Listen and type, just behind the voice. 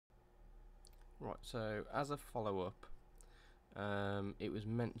Right, so as a follow-up, it was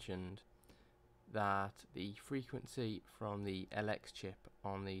mentioned that the frequency from the LX chip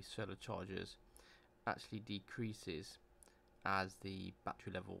on the solar chargers actually decreases as the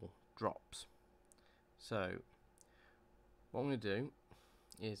battery level drops. So what I'm going to do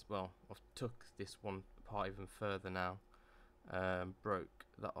is, well, I've took this one apart even further now, broke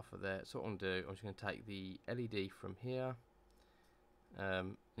that off of there. So what I'm going to do, I'm just going to take the LED from here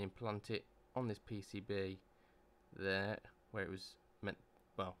and implant it on this PCB there, where it was meant,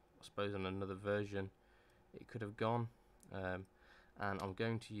 well, I suppose on another version it could have gone, and I'm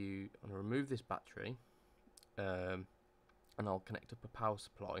going to remove this battery, and I'll connect up a power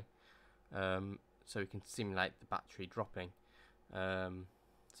supply so we can simulate the battery dropping. So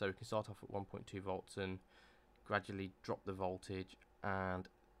we can start off at 1.2 volts and gradually drop the voltage and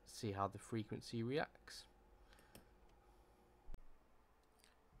see how the frequency reacts.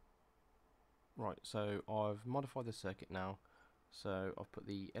 Right, so I've modified the circuit now. So I've put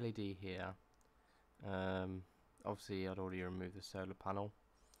the LED here. Obviously I'd already removed the solar panel.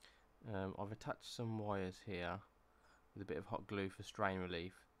 I've attached some wires here with a bit of hot glue for strain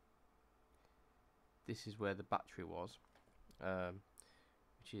relief. This is where the battery was,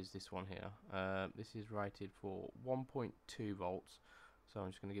 which is this one here. This is rated for 1.2 volts, so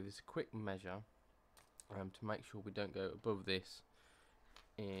I'm just going to give this a quick measure to make sure we don't go above this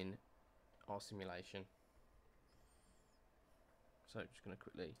in our simulation. So just going to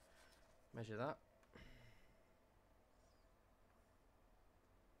quickly measure that.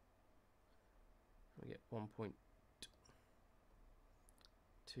 We get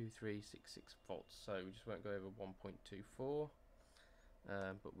 1.2366 volts, so we just won't go over 1.24,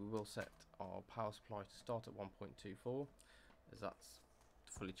 but we will set our power supply to start at 1.24 as that's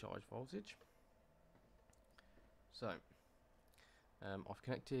fully charged voltage. So I've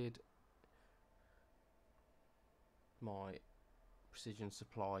connected my precision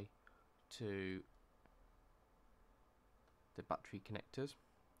supply to the battery connectors.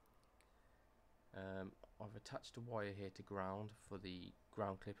 I've attached a wire here to ground for the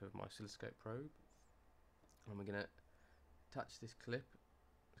ground clip of my oscilloscope probe, and we're going to attach this clip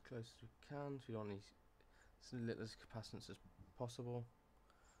as close as we can so we don't need as little capacitance as possible,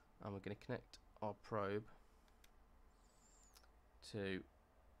 and we're going to connect our probe to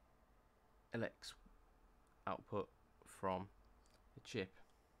LX output from the chip.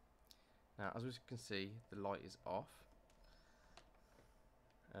 Now, as we can see, the light is off.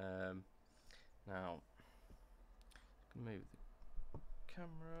 Now, I can move the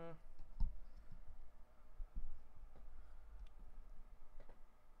camera.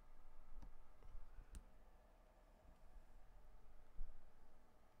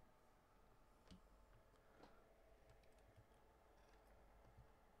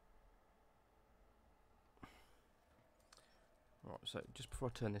 Right, so just before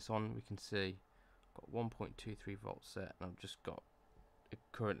I turn this on, we can see I've got 1.23 volts set, and I've just got a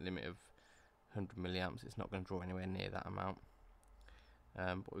current limit of 100 milliamps. It's not going to draw anywhere near that amount.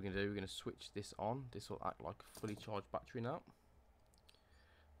 What we're going to do, we're going to switch this on. This will act like a fully charged battery now.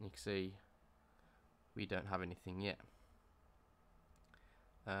 And you can see we don't have anything yet.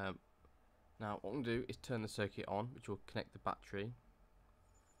 Now what I'm going to do is turn the circuit on, which will connect the battery,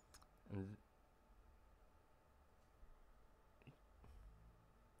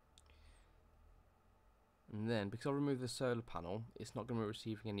 and then because I removed the solar panel, it's not going to be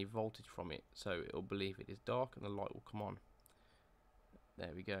receiving any voltage from it, so it will believe it is dark and the light will come on.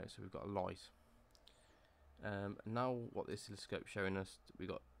 There we go, so we've got a light. Now what this oscilloscope is showing us, we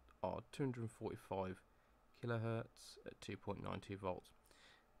got our 245 kilohertz at 2.92 volts.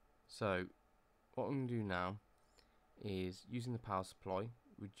 So what I'm going to do now is, using the power supply,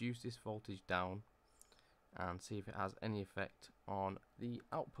 reduce this voltage down and see if it has any effect on the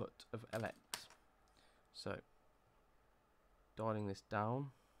output of LX. So dialing this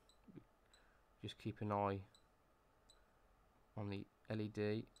down, just keep an eye on the LED,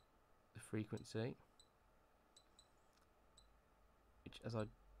 the frequency, which as I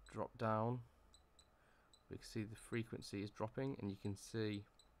drop down, we can see the frequency is dropping, and you can see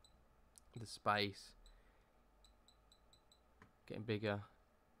the space getting bigger.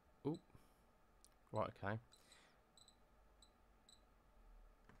 Oop, right, okay.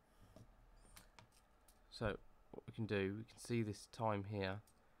 So what we can do, we can see this time here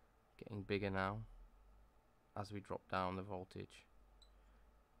getting bigger now as we drop down the voltage.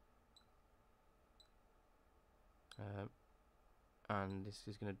 And this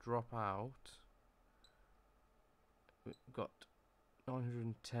is going to drop out. We've got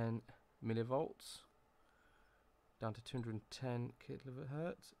 910 millivolts down to 210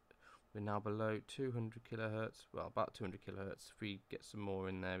 kilohertz. We're now below 200 kilohertz, well, about 200 kilohertz. If we get some more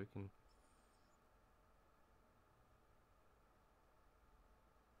in there, we can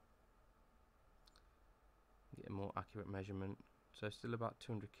get a more accurate measurement. So still about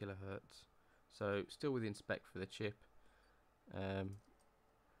 200 kilohertz, so still within spec for the chip, but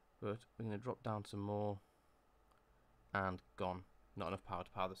we're going to drop down some more, and gone. Not enough power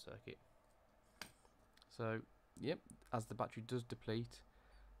to power the circuit. So yep, as the battery does deplete,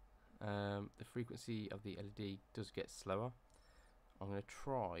 the frequency of the LED does get slower. I'm going to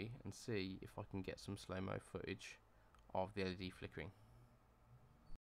try and see if I can get some slow-mo footage of the LED flickering.